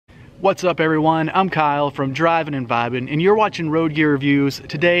What's up everyone, I'm Kyle from Driving and Vibing and you're watching Road Gear Reviews.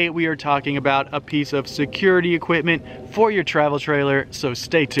 Today we are talking about a piece of security equipment for your travel trailer, so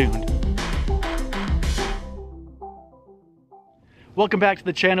stay tuned. Welcome back to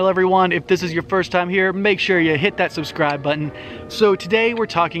the channel everyone. If this is your first time here, make sure you hit that subscribe button. So today we're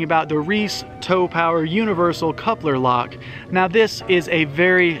talking about the Reese Towpower Universal Coupler Lock. Now this is a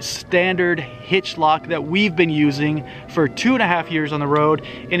very standard hitch lock that we've been using for 2.5 years on the road,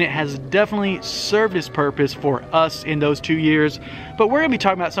 and it has definitely served its purpose for us in those 2 years. But we're going to be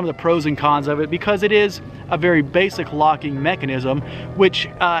talking about some of the pros and cons of it because it is a very basic locking mechanism which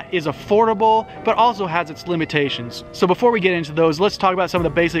is affordable but also has its limitations. So before we get into those, let's talk about some of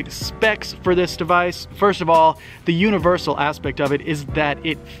the basic specs for this device. First of all, the universal aspect of it is that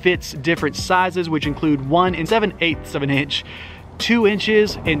it fits different sizes, which include 1 7/8 of an inch, 2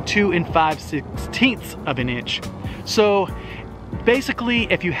 inches, and 2 5/16 of an inch. So basically,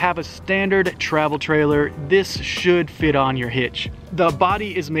 if you have a standard travel trailer, this should fit on your hitch. The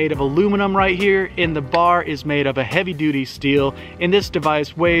body is made of aluminum right here, and the bar is made of a heavy-duty steel, and this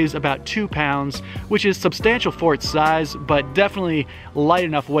device weighs about 2 pounds, which is substantial for its size, but definitely light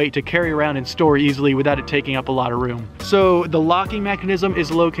enough weight to carry around and store easily without it taking up a lot of room. So the locking mechanism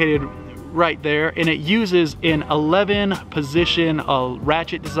is located right there, and it uses an 11 position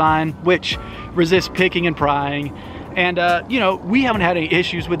ratchet design which resists picking and prying. And you know, we haven't had any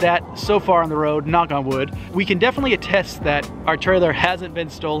issues with that so far on the road, knock on wood. We can definitely attest that our trailer hasn't been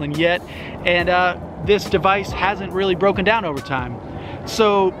stolen yet, and this device hasn't really broken down over time.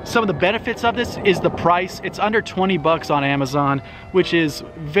 So some of the benefits of this is the price. It's under 20 bucks on Amazon, which is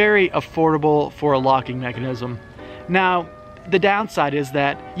very affordable for a locking mechanism. Now, the downside is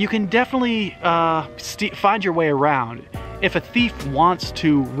that you can definitely find your way around. If a thief wants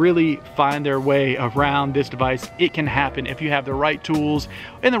to really find their way around this device, it can happen if you have the right tools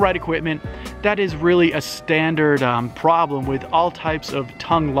and the right equipment. That is really a standard problem with all types of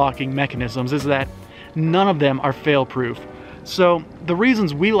tongue locking mechanisms, is that none of them are fail-proof. So the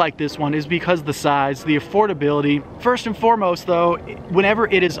reasons we like this one is because of the size, the affordability. First and foremost though, whenever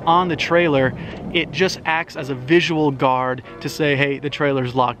it is on the trailer, it just acts as a visual guard to say, hey, the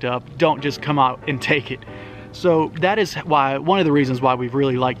trailer's locked up, don't just come out and take it. So that is why, one of the reasons why we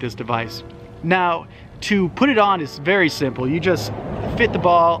really like this device. Now, to put it on is very simple. You just fit the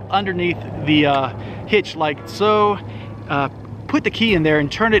ball underneath the hitch like so, put the key in there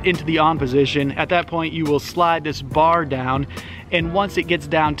and turn it into the on position. At that point, you will slide this bar down, and once it gets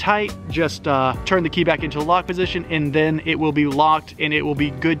down tight, just turn the key back into the lock position, and then it will be locked and it will be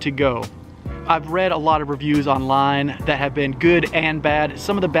good to go. I've read a lot of reviews online that have been good and bad.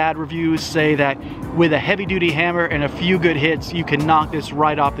 Some of the bad reviews say that with a heavy-duty hammer and a few good hits, you can knock this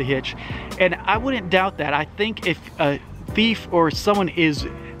right off the hitch. And I wouldn't doubt that. I think if a thief or someone is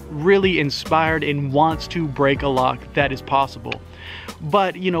really inspired and wants to break a lock, that is possible.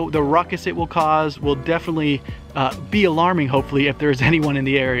 But you know, the ruckus it will cause will definitely be alarming, hopefully, if there's anyone in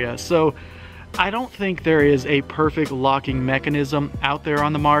the area. So I don't think there is a perfect locking mechanism out there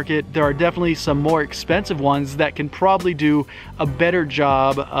on the market. There are definitely some more expensive ones that can probably do a better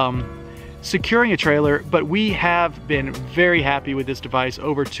job securing a trailer, but we have been very happy with this device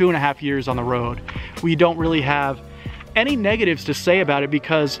over 2.5 years on the road. We don't really have any negatives to say about it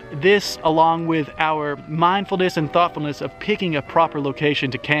because this, along with our mindfulness and thoughtfulness of picking a proper location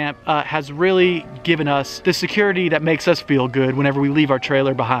to camp, has really given us the security that makes us feel good whenever we leave our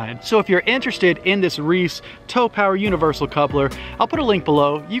trailer behind. So if you're interested in this Reese Towpower Universal Coupler, I'll put a link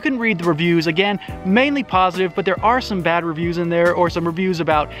below. You can read the reviews, again, mainly positive, but there are some bad reviews in there, or some reviews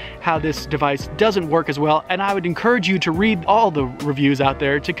about how this device doesn't work as well, and I would encourage you to read all the reviews out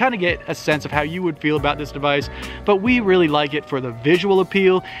there to kind of get a sense of how you would feel about this device. But we really like it for the visual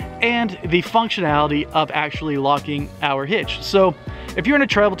appeal and the functionality of actually locking our hitch. So if you're in a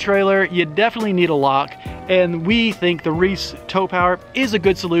travel trailer, you definitely need a lock, and we think the Reese Towpower is a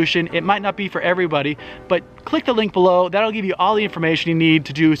good solution. It might not be for everybody, but click the link below. That'll give you all the information you need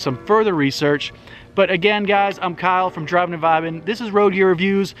to do some further research. But again, guys, I'm Kyle from Driving and Vibing. This is Road Gear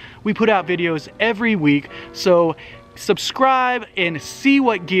Reviews. We put out videos every week, so subscribe and see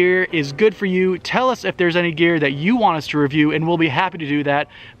what gear is good for you. Tell us if there's any gear that you want us to review, and we'll be happy to do that.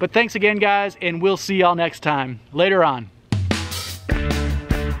 But thanks again, guys, and we'll see y'all next time. Later on.